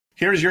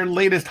Here's your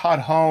latest hot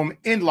home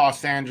in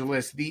Los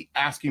Angeles. The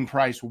asking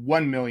price,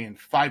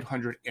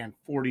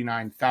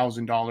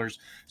 $1,549,000.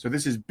 So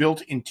this is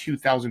built in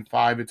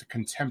 2005. It's a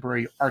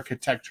contemporary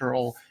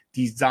architectural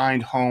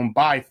designed home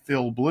by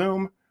Phil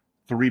Bloom.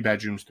 3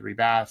 bedrooms, 3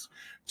 baths,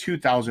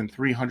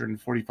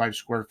 2,345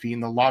 square feet.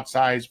 And the lot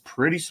size,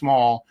 pretty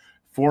small,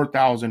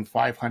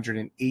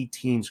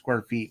 4,518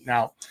 square feet.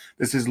 Now,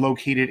 this is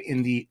located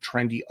in the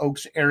Trendy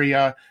Oaks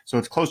area. So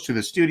it's close to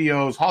the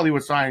studios,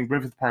 Hollywood sign,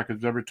 Griffith Park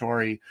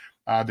Observatory.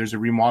 There's a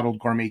remodeled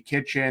gourmet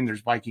kitchen.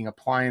 There's Viking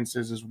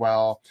appliances as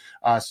well.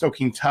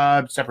 Soaking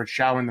tub, separate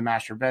shower in the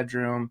master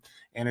bedroom.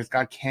 And it's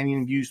got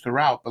canyon views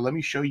throughout. But let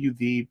me show you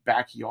the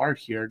backyard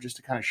here just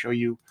to kind of show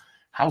you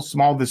how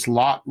small this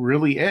lot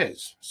really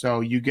is.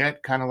 So you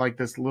get kind of like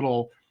this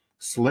little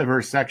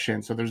sliver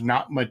section. So there's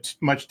not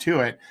much to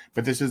it,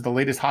 but this is the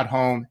latest hot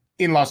home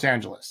in Los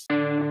Angeles.